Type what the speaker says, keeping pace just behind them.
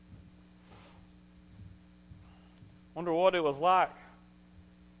Wonder what it was like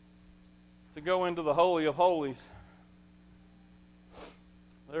to go into the Holy of Holies.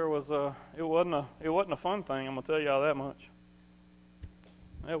 It wasn't a fun thing, I'm going to tell y'all that much.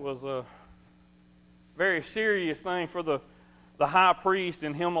 It was a very serious thing for the high priest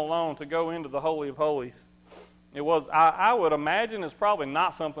and him alone to go into the Holy of Holies. It was, I would imagine, it's probably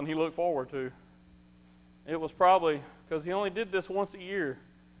not something he looked forward to. It was probably because he only did this once a year.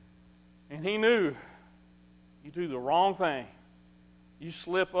 And he knew, you do the wrong thing, you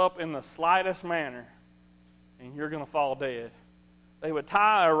slip up in the slightest manner, and you're going to fall dead. They would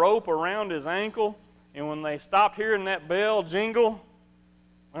tie a rope around his ankle, and when they stopped hearing that bell jingle,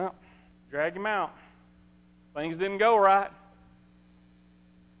 well, drag him out. Things didn't go right.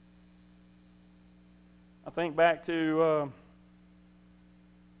 I think back to a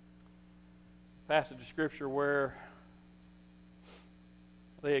passage of Scripture where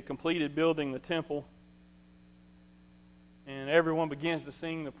they had completed building the temple, and everyone begins to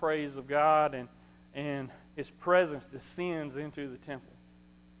sing the praise of God, and His presence descends into the temple.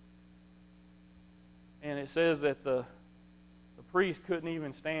 And it says that the priest couldn't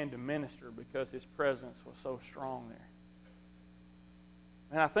even stand to minister because His presence was so strong there.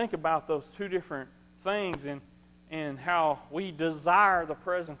 And I think about those two different things and how we desire the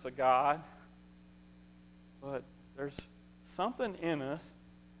presence of God, but there's something in us,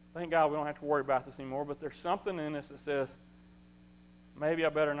 thank God we don't have to worry about this anymore, but there's something in us that says, maybe I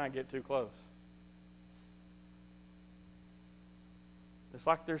better not get too close. It's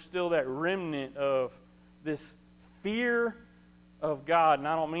like there's still that remnant of this fear of God, and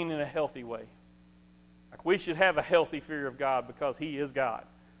I don't mean in a healthy way. Like we should have a healthy fear of God because He is God.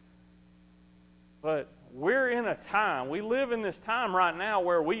 But we're in a time, we live in this time right now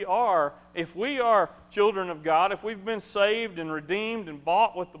where we are, if we are children of God, if we've been saved and redeemed and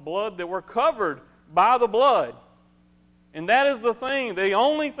bought with the blood, that we're covered by the blood. And that is the thing, the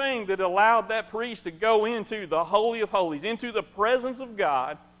only thing that allowed that priest to go into the Holy of Holies, into the presence of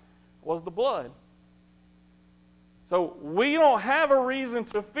God, was the blood. So we don't have a reason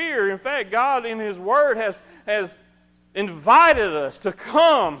to fear. In fact, God in His Word has invited us to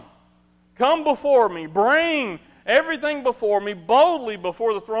come before me, bring everything before me, boldly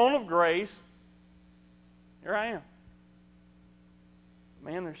before the throne of grace. Here I am.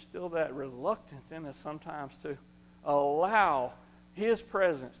 Man, there's still that reluctance in us sometimes to allow His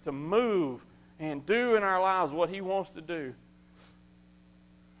presence to move and do in our lives what He wants to do.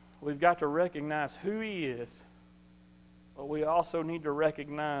 We've got to recognize who He is, but we also need to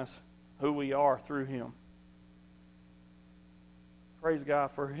recognize who we are through Him. Praise God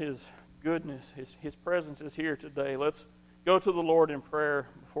for His goodness. His presence is here today. Let's go to the Lord in prayer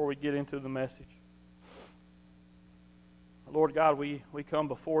before we get into the message. Lord God, we come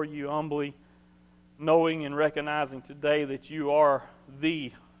before You humbly, knowing and recognizing today that You are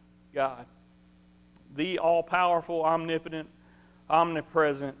the God, the all-powerful, omnipotent,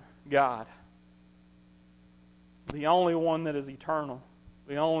 omnipresent God, the only one that is eternal,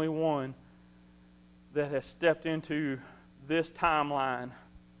 the only one that has stepped into this timeline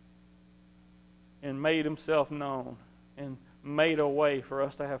and made Himself known and made a way for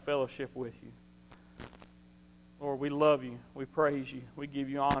us to have fellowship with You. Lord, we love You. We praise You. We give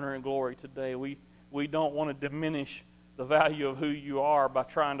You honor and glory today. We don't want to diminish the value of who You are by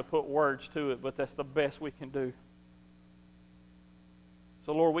trying to put words to it, but that's the best we can do.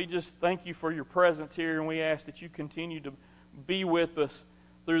 So, Lord, we just thank You for Your presence here, and we ask that You continue to be with us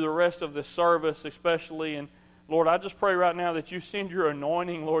through the rest of this service especially. And, Lord, I just pray right now that You send Your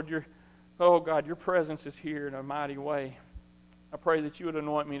anointing, Lord. Oh, God, Your presence is here in a mighty way. I pray that You would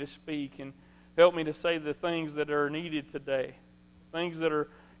anoint me to speak and help me to say the things that are needed today, things that are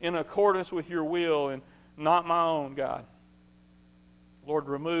in accordance with Your will and not my own, God. Lord,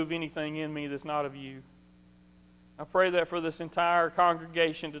 remove anything in me that's not of You. I pray that for this entire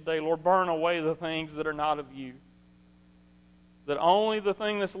congregation today, Lord, burn away the things that are not of You. That only the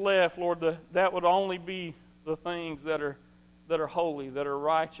thing that's left, Lord, that would only be the things that are holy, that are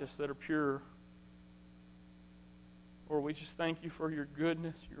righteous, that are pure. Lord, we just thank You for Your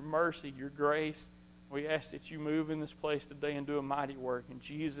goodness, Your mercy, Your grace. We ask that You move in this place today and do a mighty work. In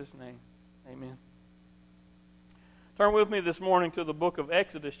Jesus' name, amen. Turn with me this morning to the book of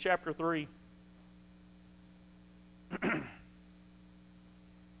Exodus, chapter 3.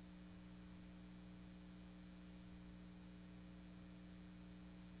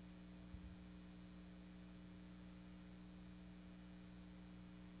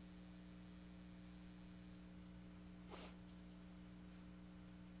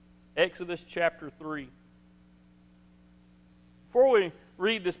 Exodus chapter 3. Before we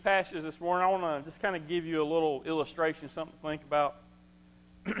read this passage this morning, I want to just kind of give you a little illustration, something to think about.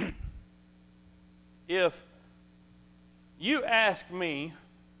 If you ask me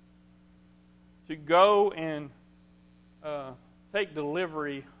to go and take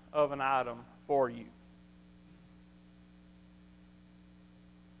delivery of an item for you,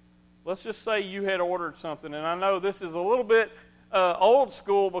 let's just say you had ordered something, and I know this is a little bit old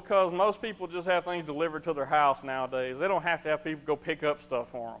school because most people just have things delivered to their house nowadays. They don't have to have people go pick up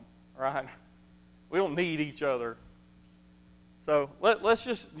stuff for them, right? We don't need each other. So let's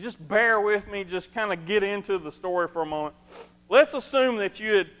just bear with me, just kind of get into the story for a moment. Let's assume that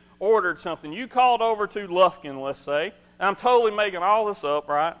you had ordered something. You called over to Lufkin, let's say. I'm totally making all this up,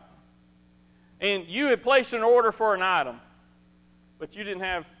 right? And you had placed an order for an item, but you didn't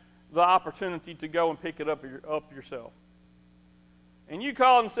have the opportunity to go and pick it up yourself. And you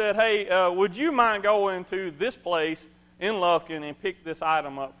called and said, hey, would you mind going to this place in Lufkin and pick this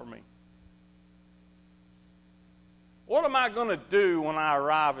item up for me? What am I going to do when I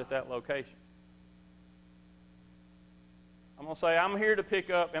arrive at that location? I'm going to say, I'm here to pick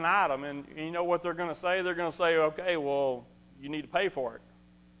up an item. And you know what they're going to say? They're going to say, okay, well, you need to pay for it.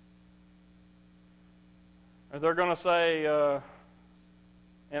 Or they're going to say,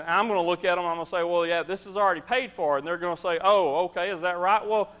 and I'm going to look at them, I'm going to say, well, yeah, this is already paid for. And they're going to say, oh, okay, is that right?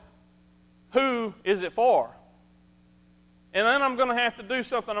 Well, who is it for? And then I'm going to have to do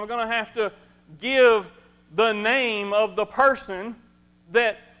something. I'm going to have to give the name of the person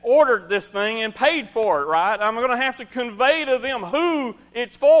that ordered this thing and paid for it, right? I'm going to have to convey to them who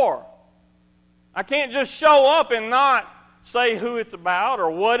it's for. I can't just show up and not say who it's about or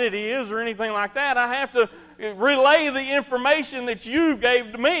what it is or anything like that. I have to relay the information that you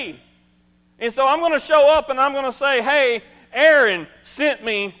gave to me. And so I'm going to show up and I'm going to say, hey, Aaron sent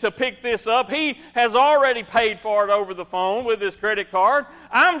me to pick this up. He has already paid for it over the phone with his credit card.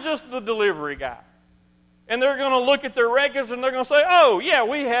 I'm just the delivery guy. And they're going to look at their records and they're going to say, oh, yeah,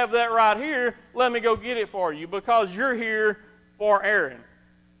 we have that right here. Let me go get it for you because you're here for Aaron. Does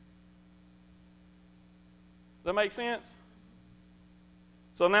that make sense?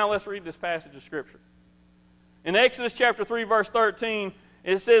 So now let's read this passage of Scripture. In Exodus chapter 3, verse 13,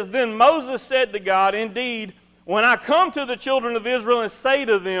 it says, Then Moses said to God, Indeed, when I come to the children of Israel and say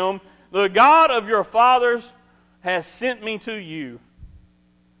to them, The God of your fathers has sent me to you.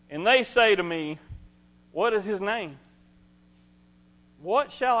 And they say to me, What is his name?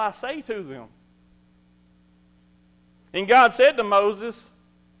 What shall I say to them? And God said to Moses,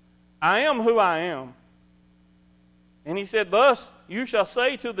 I am who I am. And he said, Thus you shall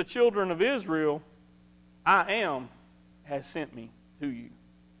say to the children of Israel, I am has sent me to you.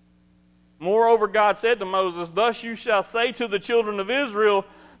 Moreover, God said to Moses, Thus you shall say to the children of Israel,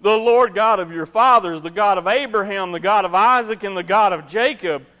 The Lord God of your fathers, the God of Abraham, the God of Isaac, and the God of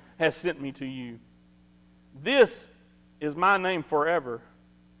Jacob has sent me to you. This is my name forever,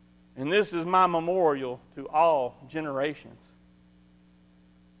 and this is my memorial to all generations.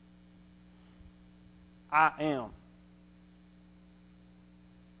 I am.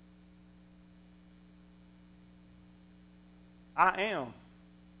 I am.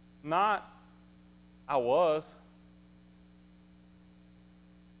 Not I was.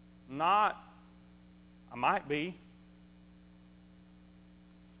 Not I might be.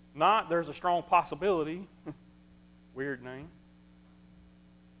 Not there's a strong possibility. Weird name.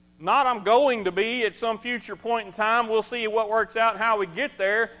 Not I'm going to be at some future point in time. We'll see what works out and how we get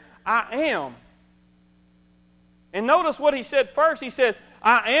there. I am. And notice what he said first. He said,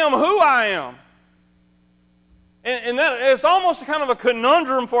 I am who I am. And that it's almost kind of a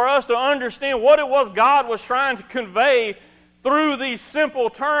conundrum for us to understand what it was God was trying to convey through these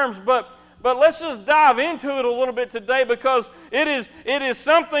simple terms. But let's just dive into it a little bit today because it is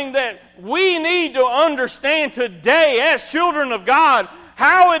something that we need to understand today as children of God,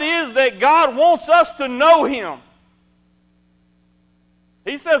 how it is that God wants us to know Him.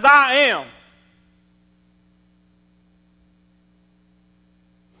 He says, I am.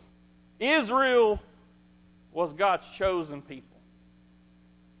 Israel was God's chosen people.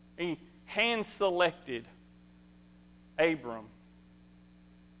 He hand-selected Abram.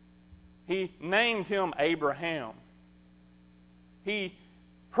 He named him Abraham. He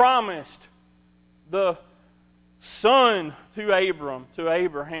promised the son to Abraham.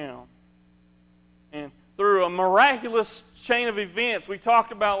 And through a miraculous chain of events we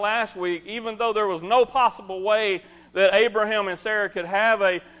talked about last week, even though there was no possible way that Abraham and Sarah could have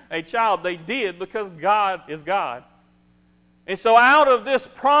a child, they did because God is God. And so out of this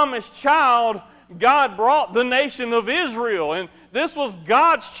promised child, God brought the nation of Israel. And this was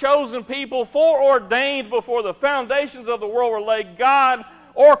God's chosen people, foreordained before the foundations of the world were laid. God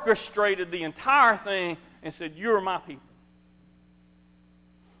orchestrated the entire thing and said, "You're my people."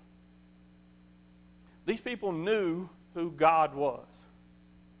 These people knew who God was.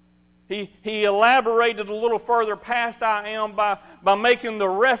 He elaborated a little further past "I am" by making the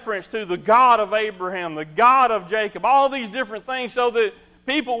reference to the God of Abraham, the God of Jacob, all these different things so that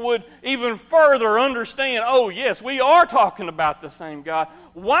people would even further understand, oh yes, we are talking about the same God.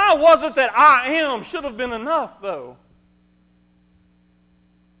 Why was it that "I am" should have been enough though?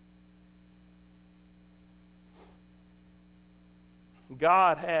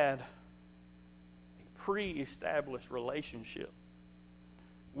 God had a pre-established relationship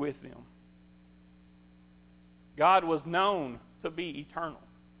with them. God was known to be eternal.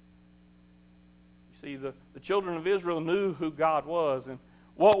 You see, the children of Israel knew who God was, and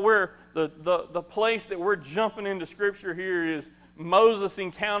the place that we're jumping into Scripture here is Moses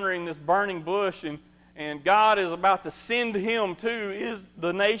encountering this burning bush, and God is about to send him to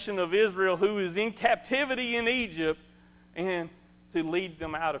the nation of Israel who is in captivity in Egypt, and to lead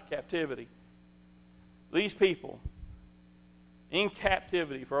them out of captivity. These people, in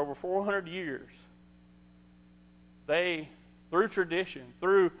captivity for over 400 years, they, through tradition,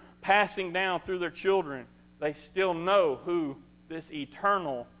 through passing down through their children, they still know who this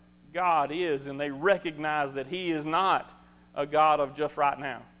eternal God is, and they recognize that He is not a God of just right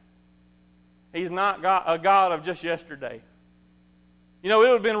now. He's not a God of just yesterday. You know, it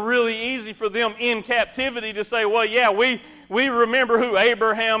would have been really easy for them in captivity to say, well, yeah, we remember who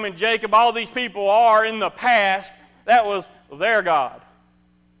Abraham and Jacob, all these people are in the past. That was their God.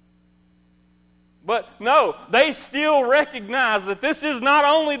 But no, they still recognize that this is not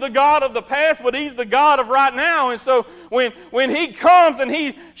only the God of the past, but He's the God of right now. And so when He comes and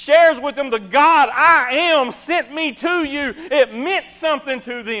He shares with them, the God I am sent me to you, it meant something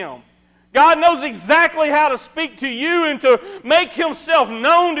to them. God knows exactly how to speak to you and to make Himself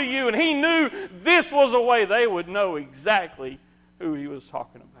known to you. And He knew this was a way they would know exactly who He was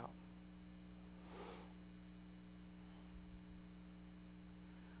talking about.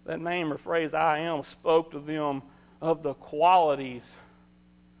 That name or phrase, "I am," spoke to them of the qualities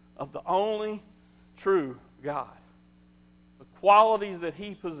of the only true God. The qualities that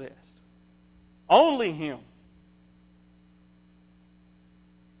He possessed. Only Him.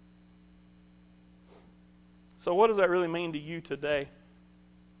 So what does that really mean to you today?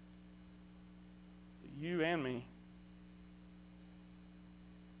 To you and me.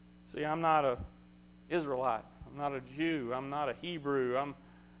 See, I'm not an Israelite. I'm not a Jew. I'm not a Hebrew. I'm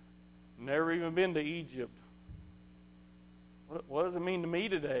never even been to Egypt. What does it mean to me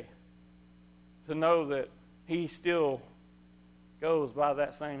today to know that He still goes by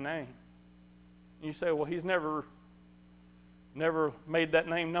that same name? And you say, well, He's never made that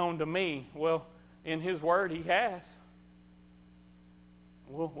name known to me. Well, in His Word, He has.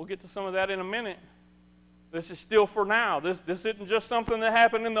 We'll get to some of that in a minute. This is still for now. This isn't just something that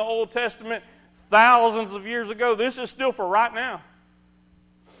happened in the Old Testament thousands of years ago. This is still for right now.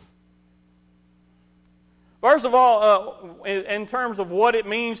 First of all, in terms of what it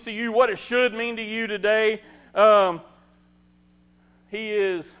means to you, what it should mean to you today,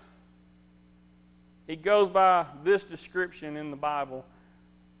 He goes by this description in the Bible.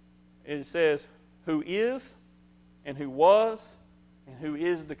 It says, who is, and who was, and who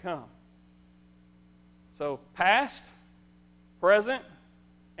is to come. So, past, present,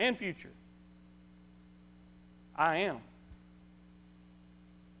 and future. I am.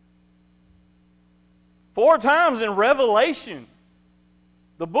 4 times in Revelation,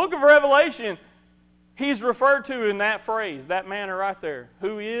 the book of Revelation, He's referred to in that phrase, that manner right there.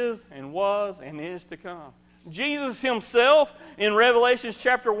 Who is, and was, and is to come. Jesus Himself, in Revelation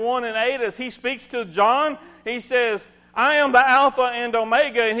chapter 1 and 8, as He speaks to John, He says, I am the Alpha and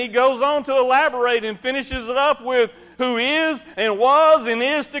Omega, and He goes on to elaborate and finishes it up with who is, and was, and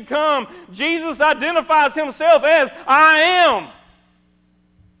is to come. Jesus identifies Himself as I am.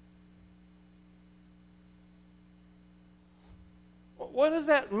 What does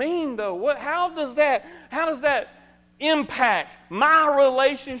that mean, though? How does that impact my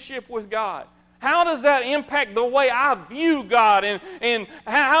relationship with God? How does that impact the way I view God? And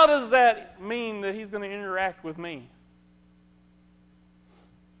how does that mean that He's going to interact with me?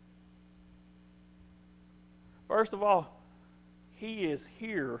 First of all, He is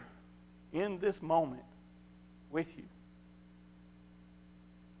here in this moment with you.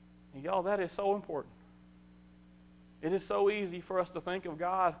 And y'all, that is so important. It is so easy for us to think of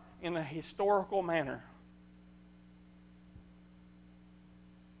God in a historical manner.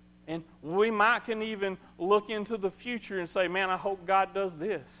 And we can even look into the future and say, man, I hope God does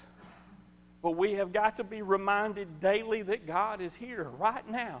this. But we have got to be reminded daily that God is here right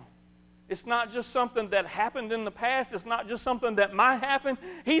now. It's not just something that happened in the past. It's not just something that might happen.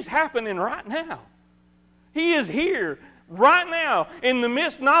 He's happening right now. He is here right now in the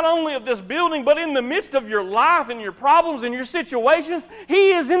midst not only of this building, but in the midst of your life and your problems and your situations.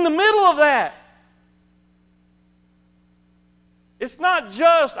 He is in the middle of that. It's not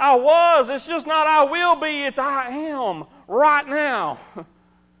just I was. It's just not I will be. It's I am right now.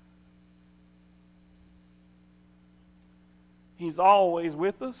 He's always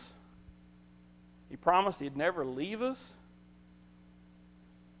with us. He promised He'd never leave us.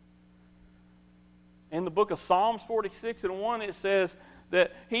 In the book of Psalms 46:1, it says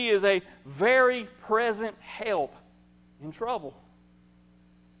that He is a very present help in trouble.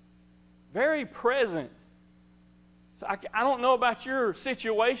 Very present. So I don't know about your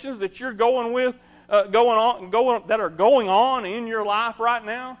situations that you're that are going on in your life right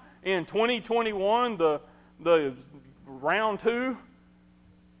now in 2021, the round 2,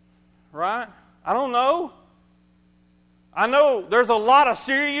 right? I don't know. I know there's a lot of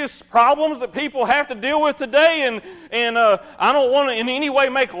serious problems that people have to deal with today, and I don't want to in any way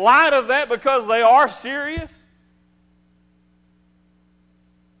make light of that because they are serious.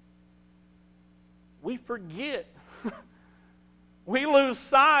 We forget. We lose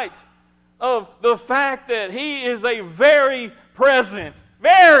sight of the fact that He is a very present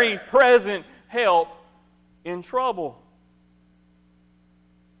help in trouble.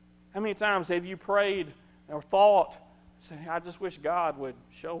 How many times have you prayed or thought, say, I just wish God would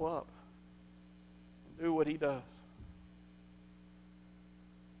show up and do what He does?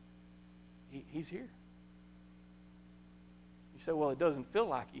 He's here. You say, well, it doesn't feel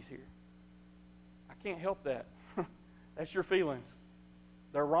like He's here. I can't help that. That's your feelings.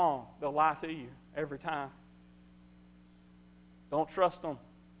 They're wrong. They'll lie to you every time. Don't trust them.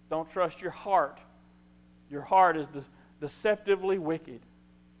 Don't trust your heart. Your heart is deceptively wicked.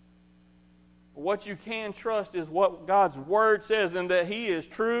 What you can trust is what God's Word says, and that He is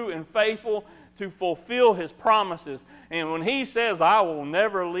true and faithful to fulfill His promises. And when He says, I will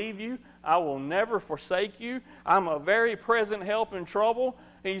never leave you, I will never forsake you, I'm a very present help in trouble,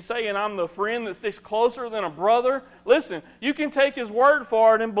 He's saying I'm the friend that sticks closer than a brother. Listen, you can take His word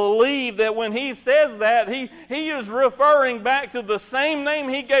for it and believe that when He says that, He is referring back to the same name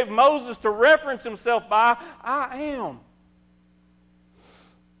He gave Moses to reference Himself by, I am.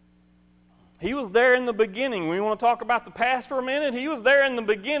 He was there in the beginning. We want to talk about the past for a minute. He was there in the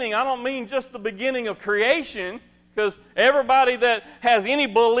beginning. I don't mean just the beginning of creation, because everybody that has any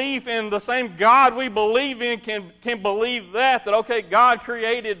belief in the same God we believe in can believe that okay, God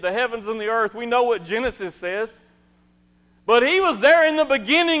created the heavens and the earth. We know what Genesis says. But He was there in the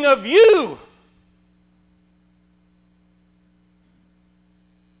beginning of you.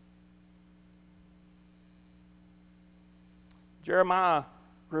 Jeremiah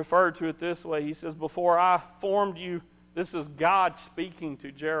referred to it this way. He says, before I formed you, this is God speaking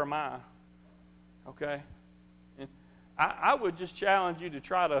to Jeremiah. Okay? And I would just challenge you to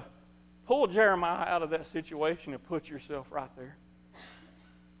try to pull Jeremiah out of that situation and put yourself right there.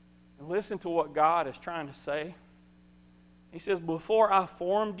 And listen to what God is trying to say. He says, before I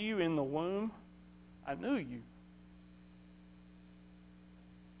formed you in the womb, I knew you.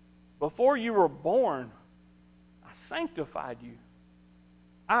 Before you were born, I sanctified you.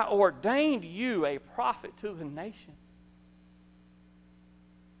 I ordained you a prophet to the nations.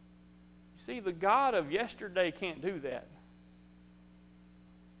 You see, the God of yesterday can't do that.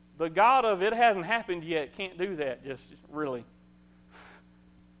 The God of it hasn't happened yet can't do that, just really.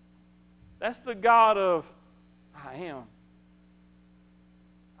 That's the God of I am.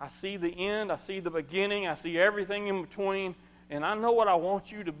 I see the end, I see the beginning, I see everything in between, and I know what I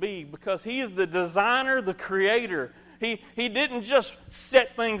want you to be because He is the designer, the creator. He didn't just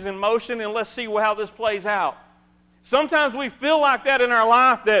set things in motion and let's see how this plays out. Sometimes we feel like that in our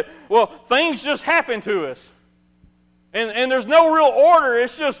life that, well, things just happen to us. And there's no real order.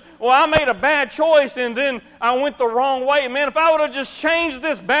 It's just, well, I made a bad choice and then I went the wrong way. Man, if I would have just changed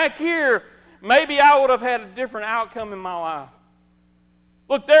this back here, maybe I would have had a different outcome in my life.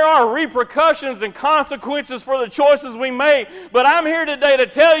 Look, there are repercussions and consequences for the choices we make, but I'm here today to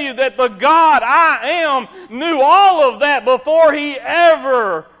tell you that the God I am knew all of that before He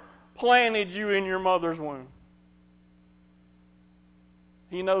ever planted you in your mother's womb.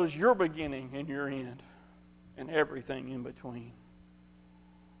 He knows your beginning and your end and everything in between.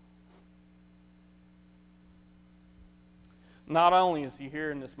 Not only is He here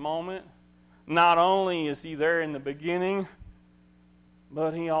in this moment, not only is He there in the beginning,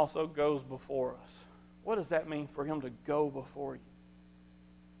 but He also goes before us. What does that mean for Him to go before you?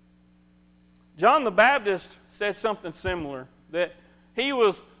 John the Baptist said something similar, that he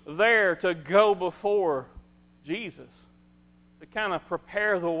was there to go before Jesus, to kind of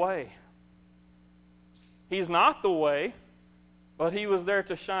prepare the way. He's not the way, but he was there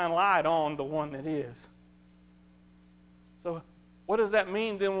to shine light on the one that is. So what does that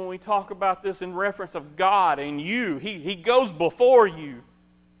mean then when we talk about this in reference of God and you? He goes before you.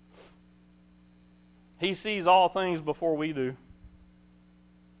 He sees all things before we do.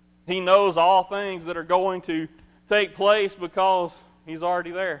 He knows all things that are going to take place because He's already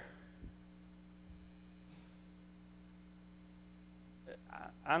there.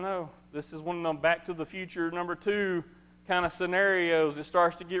 I know this is one of them Back to the Future number 2 kind of scenarios. It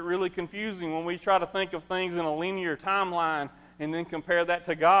starts to get really confusing when we try to think of things in a linear timeline and then compare that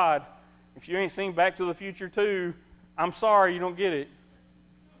to God. If you ain't seen Back to the Future 2, I'm sorry you don't get it.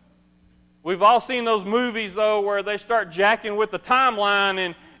 We've all seen those movies, though, where they start jacking with the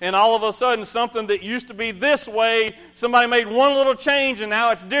timeline and all of a sudden something that used to be this way, somebody made one little change and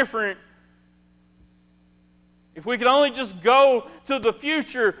now it's different. If we could only just go to the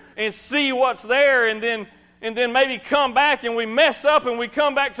future and see what's there and then maybe come back and we mess up and we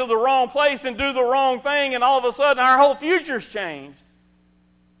come back to the wrong place and do the wrong thing and all of a sudden our whole future's changed.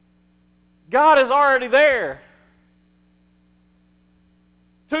 God is already there.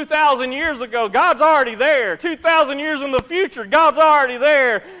 2,000 years ago, God's already there. 2,000 years in the future, God's already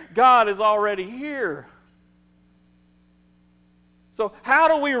there. God is already here. So how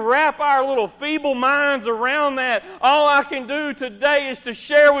do we wrap our little feeble minds around that? All I can do today is to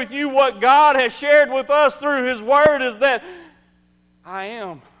share with you what God has shared with us through His Word, is that I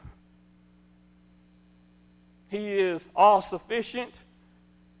am. He is all-sufficient.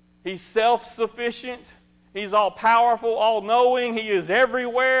 He's self-sufficient. He's all-powerful, all-knowing. He is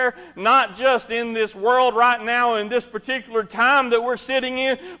everywhere, not just in this world right now in this particular time that we're sitting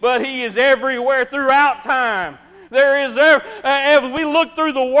in, but He is everywhere throughout time. As we look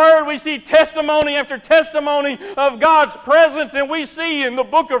through the Word, we see testimony after testimony of God's presence, and we see in the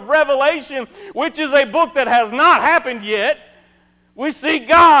book of Revelation, which is a book that has not happened yet, we see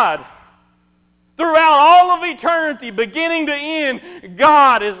God. Throughout all of eternity, beginning to end,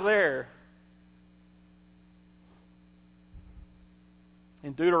 God is there.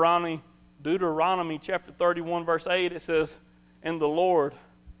 In Deuteronomy chapter 31, verse 8, it says, "And the Lord,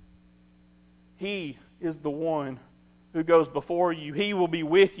 He is the one who goes before you. He will be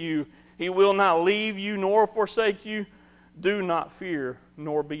with you. He will not leave you nor forsake you. Do not fear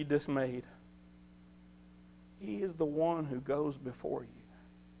nor be dismayed." He is the one who goes before you.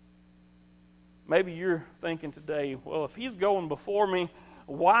 Maybe you're thinking today, well, if He's going before me,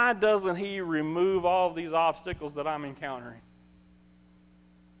 why doesn't He remove all of these obstacles that I'm encountering?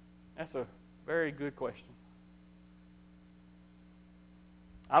 That's a very good question.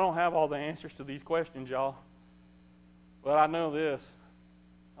 I don't have all the answers to these questions, y'all. But I know this.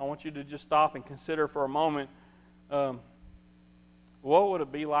 I want you to just stop and consider for a moment, what would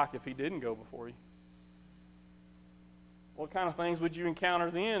it be like if He didn't go before you? What kind of things would you encounter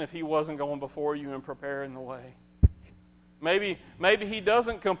then if He wasn't going before you and preparing the way? Maybe He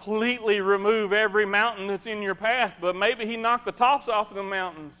doesn't completely remove every mountain that's in your path, but maybe He knocked the tops off of the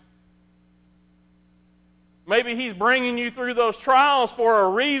mountains. Maybe He's bringing you through those trials for a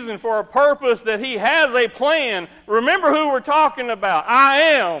reason, for a purpose, that He has a plan. Remember who we're talking about. I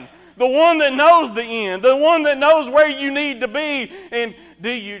am. The one that knows the end. The one that knows where you need to be. And do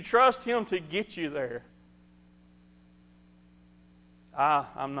you trust Him to get you there?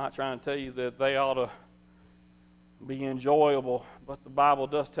 I'm not trying to tell you that they ought to be enjoyable, but the Bible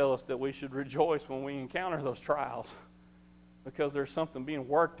does tell us that we should rejoice when we encounter those trials, because there's something being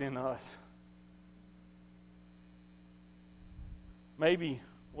worked in us. Maybe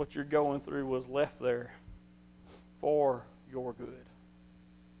what you're going through was left there for your good.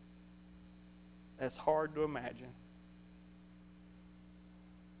 That's hard to imagine.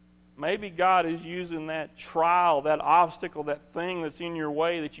 Maybe God is using that trial, that obstacle, that thing that's in your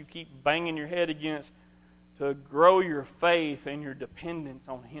way that you keep banging your head against to grow your faith and your dependence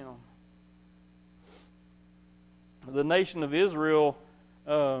on Him. The nation of Israel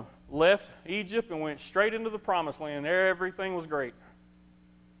left Egypt and went straight into the Promised Land. Everything was great.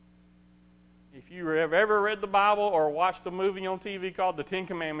 If you have ever read the Bible or watched a movie on TV called The Ten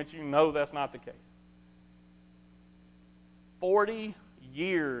Commandments, you know that's not the case. 40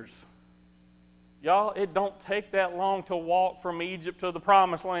 years. Y'all, it don't take that long to walk from Egypt to the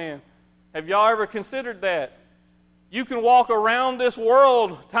Promised Land. Have y'all ever considered that? You can walk around this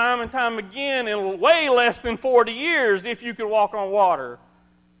world time and time again in way less than 40 years if you could walk on water.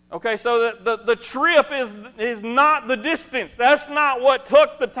 Okay, so the trip is not the distance. That's not what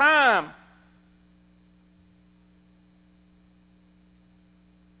took the time.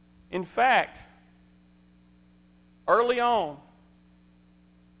 In fact, early on,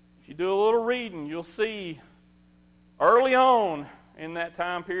 if you do a little reading, you'll see early on in that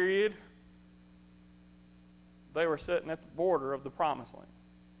time period, they were sitting at the border of the Promised Land.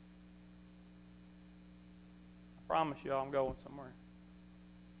 I promise you I'm going somewhere.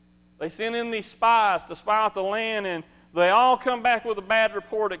 They sent in these spies to spy out the land, and they all come back with a bad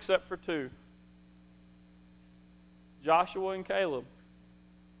report except for two. Joshua and Caleb.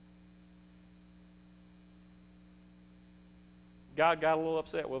 God got a little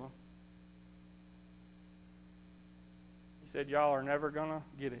upset with them. He said, y'all are never going to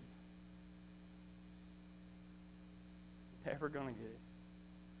get it. Never going to get it.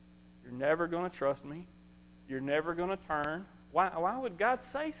 You're never going to trust me. You're never going to turn. Why would God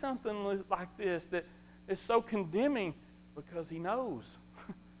say something like this that is so condemning? Because He knows.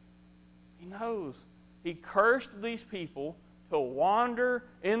 He knows. He cursed these people to wander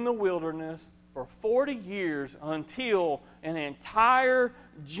in the wilderness for 40 years until an entire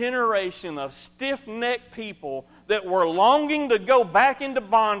generation of stiff-necked people that were longing to go back into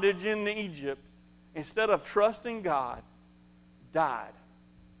bondage in Egypt, instead of trusting God, died.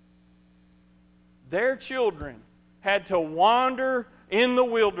 Their children had to wander in the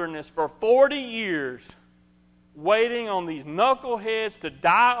wilderness for 40 years waiting on these knuckleheads to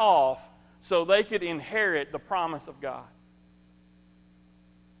die off so they could inherit the promise of God.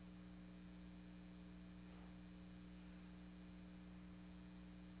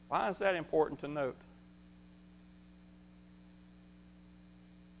 Why is that important to note?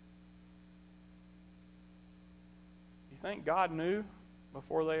 You think God knew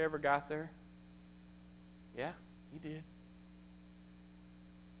before they ever got there? Yeah, He did.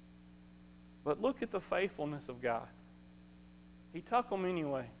 But look at the faithfulness of God. He took them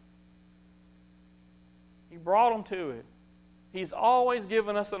anyway. He brought them to it. He's always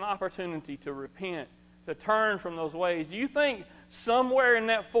given us an opportunity to repent, to turn from those ways. Do you think somewhere in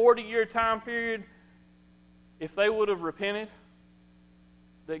that 40-year time period, if they would have repented,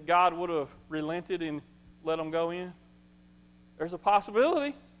 that God would have relented and let them go in? There's a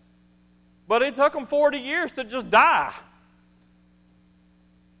possibility. But it took them 40 years to just die.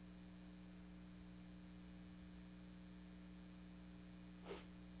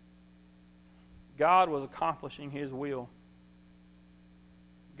 God was accomplishing His will.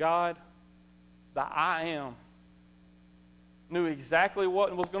 God, the I Am, knew exactly what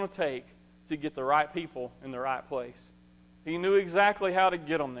it was going to take to get the right people in the right place. He knew exactly how to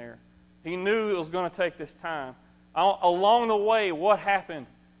get them there. He knew it was going to take this time. Along the way, what happened?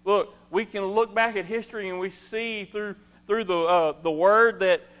 Look, we can look back at history and we see through the Word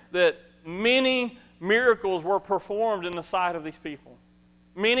that many miracles were performed in the sight of these people.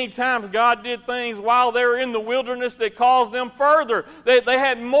 Many times God did things while they were in the wilderness that caused them further. They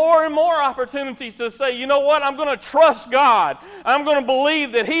had more and more opportunities to say, you know what, I'm going to trust God. I'm going to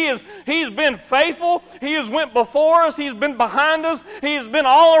believe that He's been faithful. He has went before us. He's been behind us. He's been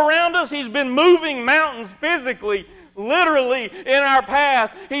all around us. He's been moving mountains physically, literally in our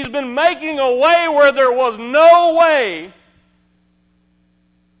path. He's been making a way where there was no way.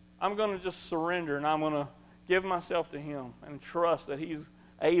 I'm going to just surrender and I'm going to give myself to Him and trust that He's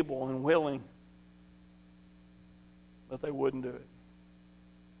able and willing. But they wouldn't do it.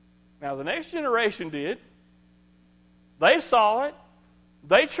 Now the next generation did. They saw it.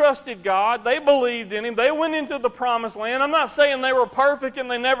 They trusted God. They believed in Him. They went into the promised land. I'm not saying they were perfect and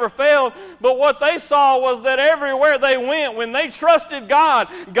they never failed, but what they saw was that everywhere they went, when they trusted God,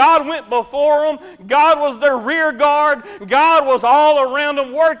 God went before them. God was their rear guard. God was all around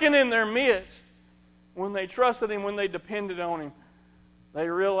them, working in their midst. When they trusted Him, when they depended on Him, they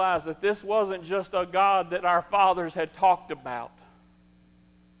realized that this wasn't just a God that our fathers had talked about,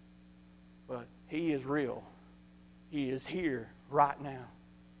 but He is real. He is here right now.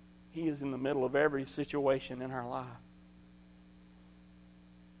 He is in the middle of every situation in our life.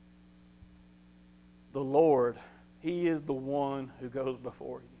 The Lord, He is the one who goes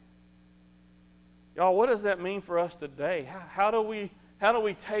before you. Y'all, what does that mean for us today? How do we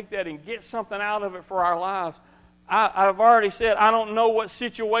take that and get something out of it for our lives? I've already said, I don't know what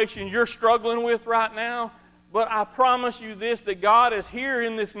situation you're struggling with right now, but I promise you this, that God is here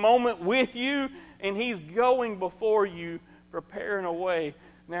in this moment with you, and He's going before you, preparing a way.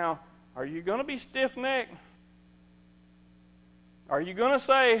 Now, are you going to be stiff-necked? Are you going to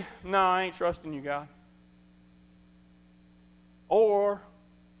say, no, I ain't trusting you, God? Or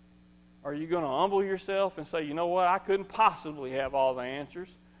are you going to humble yourself and say, you know what, I couldn't possibly have all the answers.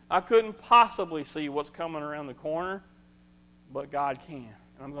 I couldn't possibly see what's coming around the corner, but God can,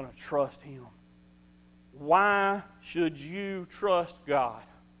 and I'm going to trust Him. Why should you trust God?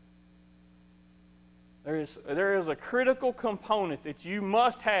 There is a critical component that you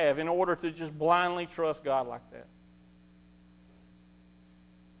must have in order to just blindly trust God like that.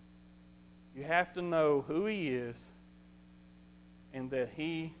 You have to know who He is and that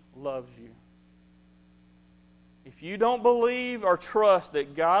He loves you. If you don't believe or trust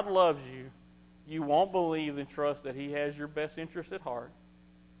that God loves you, you won't believe and trust that He has your best interest at heart.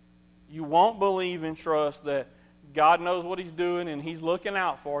 You won't believe and trust that God knows what He's doing and He's looking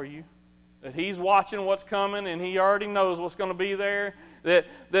out for you. That He's watching what's coming and He already knows what's going to be there. That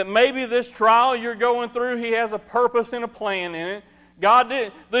maybe this trial you're going through, He has a purpose and a plan in it.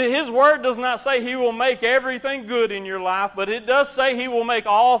 His Word does not say He will make everything good in your life, but it does say He will make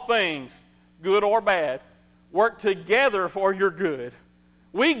all things, good or bad, work together for your good.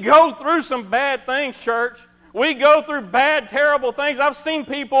 We go through some bad things, church. We go through bad, terrible things. I've seen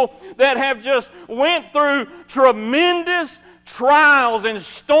people that have just went through tremendous trials and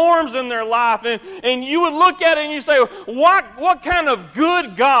storms in their life, and you would look at it and you say, what kind of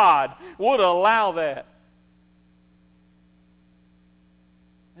good God would allow that?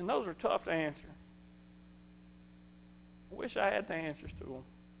 And those are tough to answer. I wish I had the answers to them.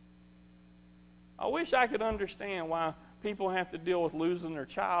 I wish I could understand why people have to deal with losing their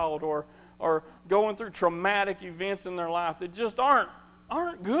child or going through traumatic events in their life that just aren't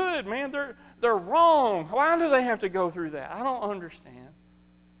good, man. They're wrong. Why do they have to go through that? I don't understand.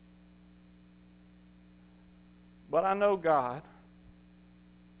 But I know God.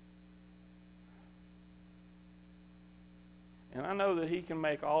 And I know that He can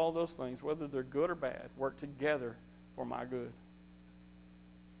make all those things, whether they're good or bad, work together for my good.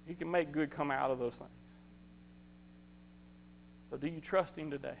 He can make good come out of those things. So do you trust Him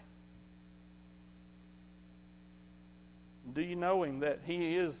today? Do you know Him that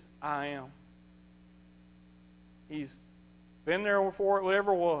He is I am? He's been there before it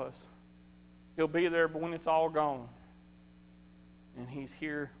ever was. He'll be there when it's all gone. And He's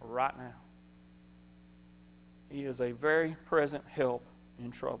here right now. He is a very present help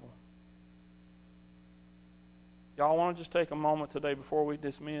in trouble. Y'all want to just take a moment today before we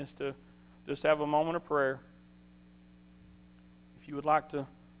dismiss to just have a moment of prayer. If you would like to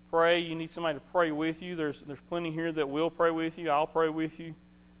pray, you need somebody to pray with you. There's plenty here that will pray with you. I'll pray with you.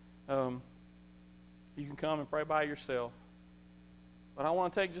 You can come and pray by yourself. But I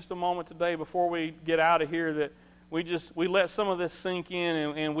want to take just a moment today before we get out of here that we let some of this sink in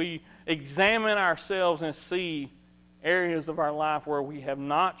and we examine ourselves and see areas of our life where we have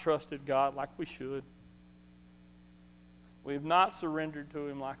not trusted God like we should. We've not surrendered to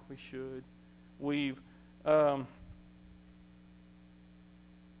Him like we should. We've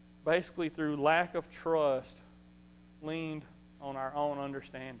basically through lack of trust leaned on our own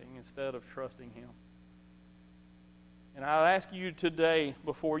understanding instead of trusting Him. And I'd ask you today,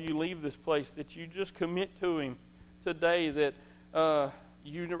 before you leave this place, that you just commit to Him today, that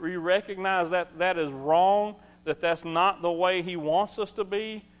you recognize that that is wrong, that that's not the way He wants us to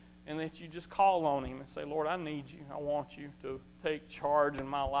be, and that you just call on Him and say, Lord, I need you. I want you to take charge in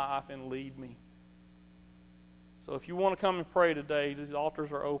my life and lead me. So if you want to come and pray today, these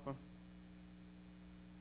altars are open.